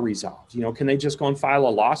disputes are resolved. Can they just go and file a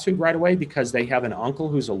lawsuit right away because they have an uncle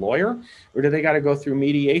who's a lawyer? Or do they got to go through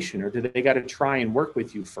mediation? Or do they got to try and work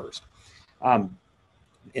with you first?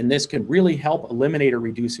 And this can really help eliminate or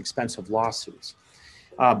reduce expensive lawsuits.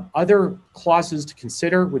 Other clauses to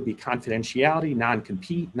consider would be confidentiality,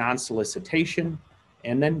 non-compete, non-solicitation,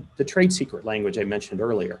 and then the trade secret language I mentioned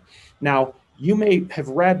earlier. Now, you may have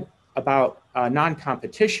read about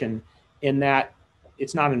non-competition in that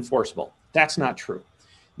it's not enforceable. That's not true.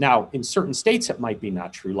 Now, in certain states, it might be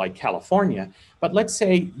not true, like California, but let's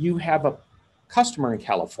say you have a customer in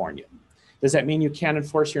California. Does that mean you can't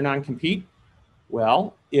enforce your non-compete?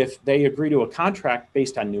 Well, if they agree to a contract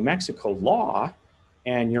based on New Mexico law,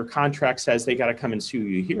 and your contract says they got to come and sue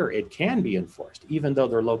you here, it can be enforced, even though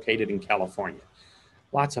they're located in California.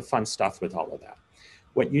 Lots of fun stuff with all of that.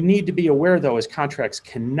 What you need to be aware, though, is contracts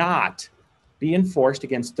cannot be enforced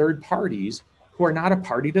against third parties who are not a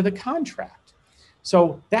party to the contract.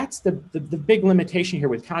 So that's the big limitation here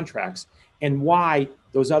with contracts and why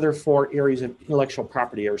those other 4 areas of intellectual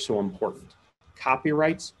property are so important.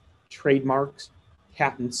 Copyrights, trademarks,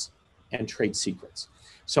 patents, and trade secrets.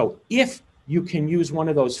 So if you can use one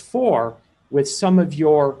of those 4 with some of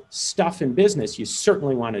your stuff in business, you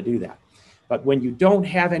certainly want to do that. But when you don't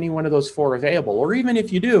have any one of those 4 available, or even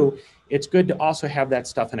if you do, it's good to also have that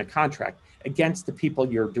stuff in a contract against the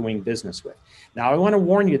people you're doing business with. Now, I want to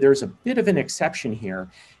warn you, there's a bit of an exception here,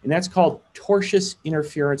 and that's called tortious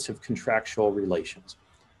interference of contractual relations.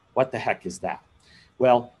 What the heck is that?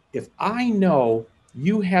 Well, if I know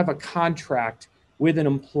you have a contract with an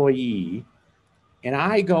employee, and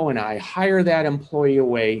I go and I hire that employee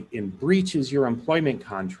away and breaches your employment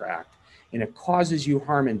contract, and it causes you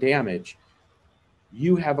harm and damage,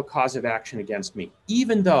 you have a cause of action against me,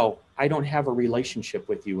 even though I don't have a relationship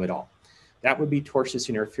with you at all. That would be tortious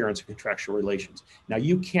interference of contractual relations. Now,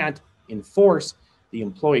 you can't enforce the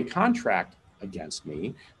employee contract against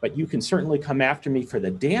me, but you can certainly come after me for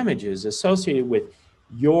the damages associated with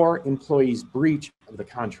your employee's breach of the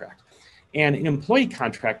contract. And an employee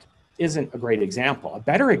contract isn't a great example. A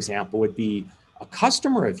better example would be a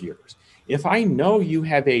customer of yours. If I know you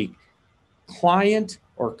have a client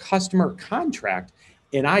or customer contract,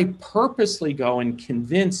 and I purposely go and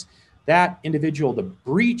convince that individual to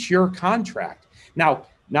breach your contract. Now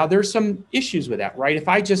there's some issues with that, right? If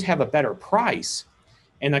I just have a better price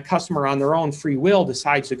and the customer on their own free will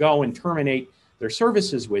decides to go and terminate their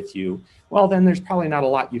services with you, well, then there's probably not a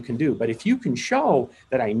lot you can do. But if you can show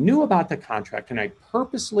that I knew about the contract and I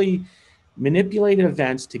purposely manipulated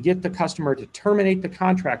events to get the customer to terminate the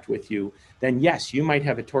contract with you, then yes, you might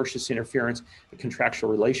have a tortious interference, a contractual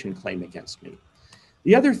relation claim against me.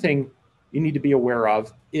 The other thing you need to be aware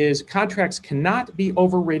of is contracts cannot be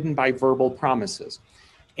overridden by verbal promises.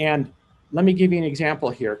 And let me give you an example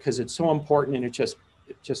here because it's so important and it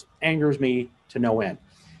just angers me to no end.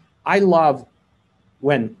 I love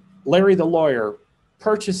when Larry the lawyer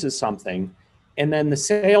purchases something and then the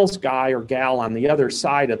sales guy or gal on the other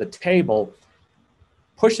side of the table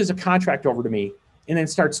pushes a contract over to me and then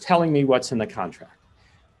starts telling me what's in the contract.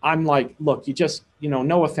 I'm like, look,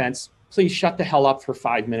 no offense, please shut the hell up for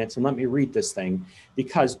 5 minutes and let me read this thing,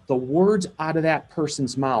 because the words out of that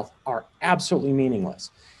person's mouth are absolutely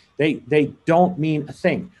meaningless. They don't mean a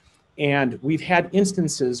thing. And we've had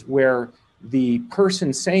instances where the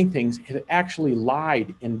person saying things have actually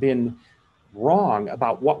lied and been wrong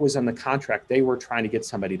about what was in the contract they were trying to get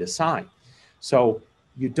somebody to sign. So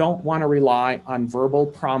you don't want to rely on verbal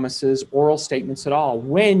promises, oral statements at all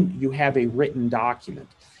when you have a written document.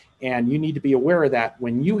 And you need to be aware of that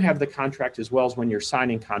when you have the contract as well as when you're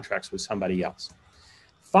signing contracts with somebody else.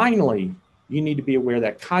 Finally, you need to be aware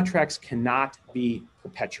that contracts cannot be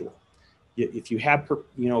perpetual. If you have,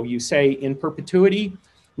 you say in perpetuity.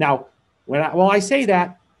 Now, when I say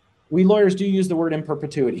that, we lawyers do use the word in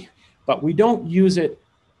perpetuity, but we don't use it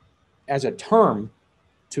as a term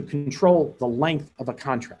to control the length of a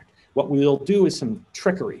contract. What we'll do is some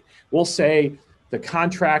trickery. We'll say the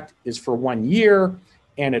contract is for 1 year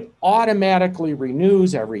and it automatically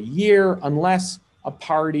renews every year unless a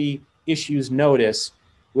party issues notice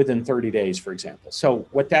within 30 days, for example. So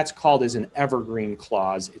what that's called is an evergreen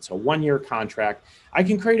clause. It's a 1-year contract. I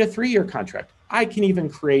can create a 3-year contract. I can even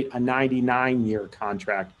create a 99-year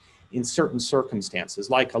contract in certain circumstances,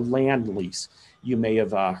 like a land lease you may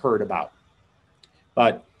have heard about.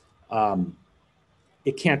 But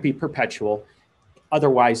it can't be perpetual.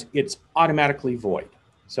 Otherwise, it's automatically void.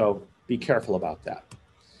 So be careful about that.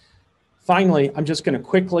 Finally, I'm just going to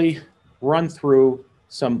quickly run through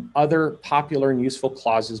some other popular and useful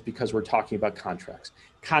clauses because we're talking about contracts.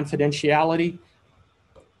 Confidentiality,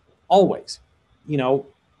 always.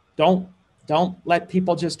 Don't let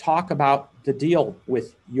people just talk about the deal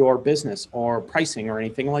with your business or pricing or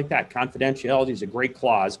anything like that. Confidentiality is a great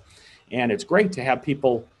clause, and it's great to have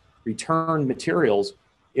people return materials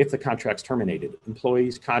if the contract's terminated.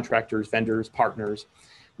 Employees, contractors, vendors, partners.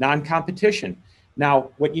 Non-competition. Now,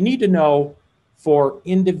 what you need to know for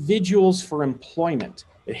individuals for employment,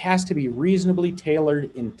 it has to be reasonably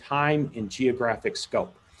tailored in time and geographic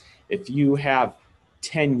scope. If you have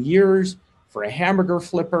 10 years for a hamburger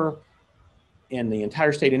flipper in the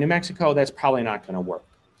entire state of New Mexico, that's probably not going to work.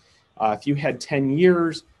 If you had 10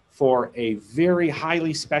 years for a very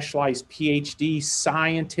highly specialized PhD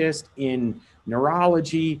scientist in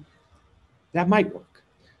neurology, that might work.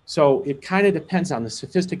 So it kind of depends on the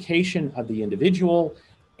sophistication of the individual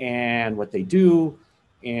and what they do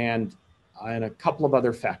and a couple of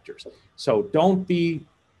other factors. So don't be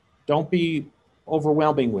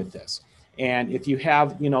overwhelming with this. And if you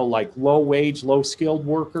have, like low wage, low skilled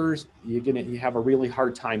workers, you have a really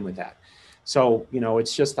hard time with that. So,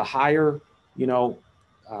 it's just the higher,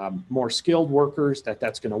 more skilled workers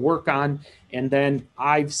that's going to work on. And then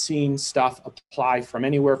I've seen stuff apply from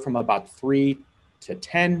anywhere from about 3 to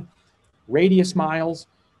 10 radius miles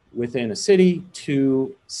within a city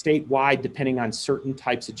to statewide, depending on certain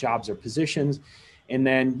types of jobs or positions. And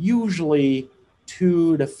then usually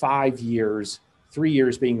 2 to 5 years, 3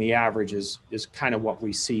 years being the average is kind of what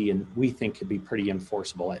we see and we think could be pretty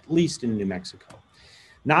enforceable, at least in New Mexico.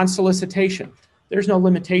 Non-solicitation, there's no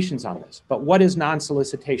limitations on this, but what is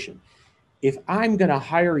non-solicitation? If I'm gonna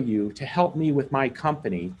hire you to help me with my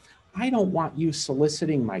company, I don't want you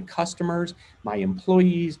soliciting my customers, my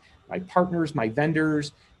employees, my partners, my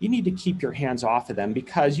vendors. You need to keep your hands off of them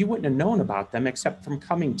because you wouldn't have known about them except from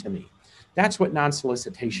coming to me. That's what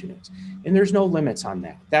non-solicitation is. And there's no limits on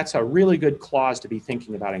that. That's a really good clause to be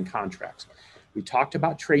thinking about in contracts. We talked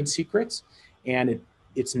about trade secrets, and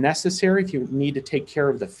it's necessary if you need to take care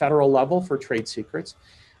of the federal level for trade secrets.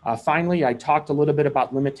 Finally, I talked a little bit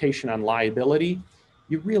about limitation on liability.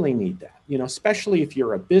 You really need that, especially if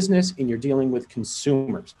you're a business and you're dealing with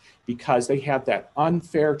consumers, because they have that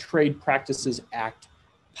Unfair Trade Practices Act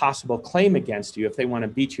possible claim against you if they want to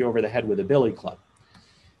beat you over the head with a billy club.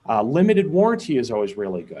 Limited warranty is always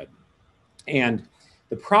really good. And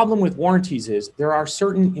the problem with warranties is there are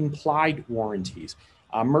certain implied warranties.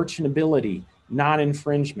 Merchantability,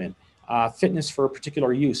 non-infringement, fitness for a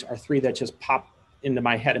particular use are 3 that just pop into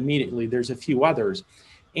my head immediately. There's a few others.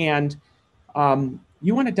 And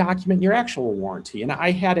you want to document your actual warranty. And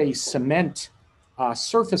I had a cement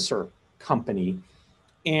surfacer company,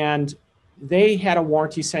 and they had a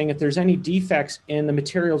warranty saying if there's any defects in the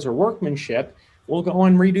materials or workmanship, we'll go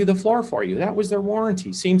and redo the floor for you. That was their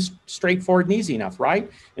warranty. Seems straightforward and easy enough,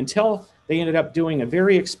 right? Until they ended up doing a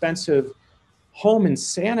very expensive home in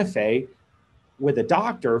Santa Fe with a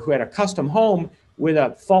doctor who had a custom home with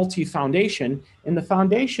a faulty foundation, and the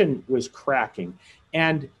foundation was cracking.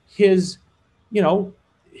 And his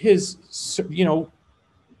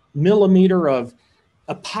millimeter of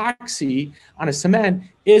epoxy on a cement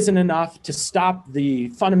isn't enough to stop the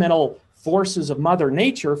fundamental forces of Mother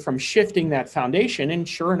Nature from shifting that foundation. And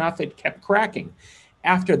sure enough, it kept cracking.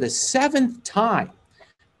 After the 7th time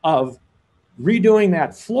of redoing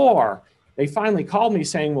that floor, they finally called me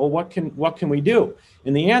saying, well, what can we do?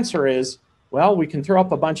 And the answer is, well, we can throw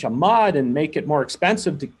up a bunch of mud and make it more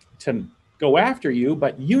expensive to go after you,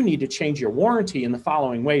 but you need to change your warranty in the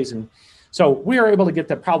following ways. And so we were able to get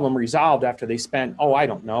the problem resolved after they spent, I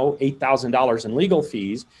don't know, $8,000 in legal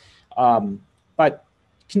fees. But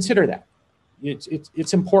consider that.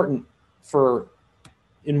 It's important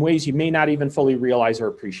in ways you may not even fully realize or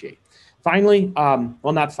appreciate. Finally,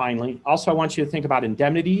 not finally, also I want you to think about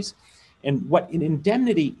indemnities. And what an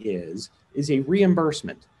indemnity is a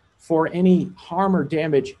reimbursement for any harm or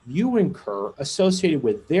damage you incur associated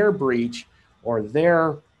with their breach or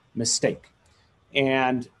their mistake.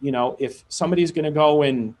 And, if somebody's going to go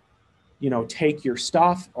and, take your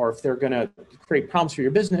stuff, or if they're going to create problems for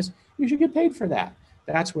your business, you should get paid for that.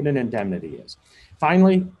 That's what an indemnity is.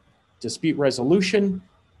 Finally, dispute resolution.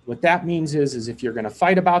 What that means is if you're going to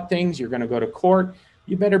fight about things, you're going to go to court,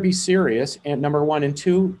 you better be serious. And number 1 and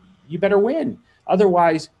 2, you better win.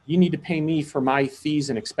 Otherwise, you need to pay me for my fees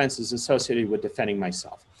and expenses associated with defending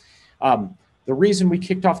myself. The reason we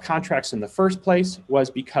kicked off contracts in the first place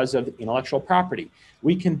was because of intellectual property.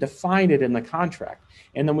 We can define it in the contract.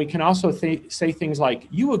 And then we can also say things like,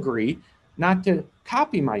 you agree not to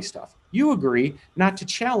copy my stuff. You agree not to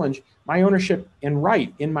challenge my ownership and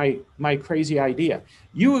right in my crazy idea.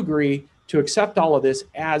 You agree to accept all of this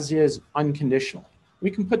as is unconditionally.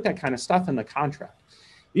 We can put that kind of stuff in the contract.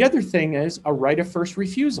 The other thing is a right of first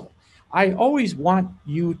refusal. I always want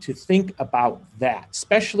you to think about that,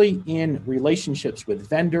 especially in relationships with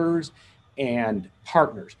vendors and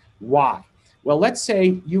partners. Why? Well, let's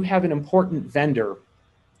say you have an important vendor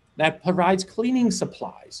that provides cleaning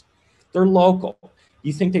supplies. They're local.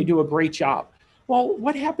 You think they do a great job. Well,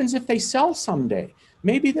 what happens if they sell someday?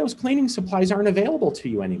 Maybe those cleaning supplies aren't available to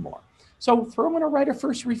you anymore. So throw in a right of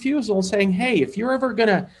first refusal saying, hey, if you're ever going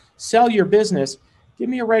to sell your business, give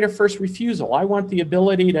me a right of first refusal. I want the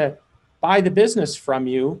ability to buy the business from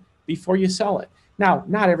you before you sell it. Now,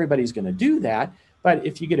 not everybody's going to do that, but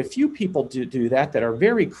if you get a few people to do that are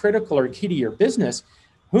very critical or key to your business,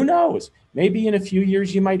 who knows? Maybe in a few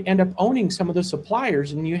years, you might end up owning some of the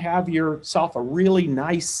suppliers and you have yourself a really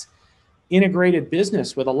nice integrated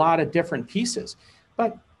business with a lot of different pieces.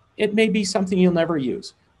 But it may be something you'll never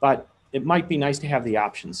use, but it might be nice to have the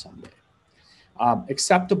option someday.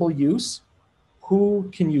 Acceptable use. Who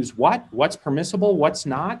can use what's permissible, what's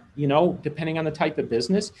not, depending on the type of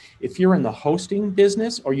business. If you're in the hosting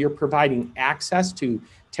business or you're providing access to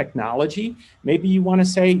technology, maybe you want to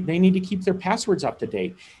say they need to keep their passwords up to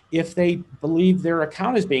date. If they believe their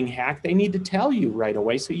account is being hacked, they need to tell you right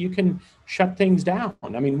away so you can shut things down.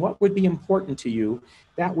 I mean, what would be important to you?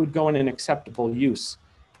 That would go in an acceptable use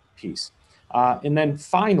piece. And then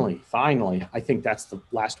finally, I think that's the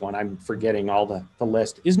last one, I'm forgetting all the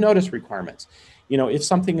list, is notice requirements. If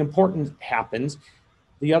something important happens,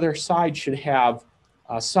 the other side should have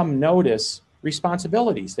some notice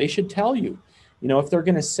responsibilities. They should tell you, if they're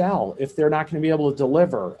going to sell, if they're not going to be able to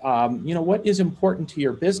deliver, what is important to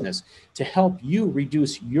your business to help you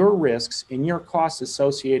reduce your risks and your costs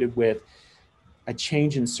associated with a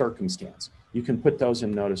change in circumstance. You can put those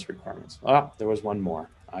in notice requirements. There was one more,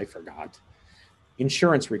 I forgot.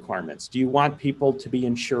 Insurance requirements. Do you want people to be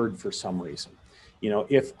insured for some reason?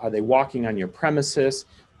 Are they walking on your premises?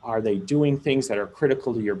 Are they doing things that are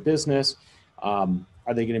critical to your business? Are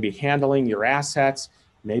they going to be handling your assets?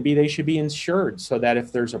 Maybe they should be insured so that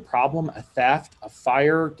if there's a problem, a theft, a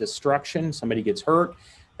fire, destruction, somebody gets hurt,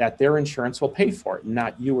 that their insurance will pay for it,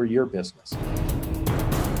 not you or your business.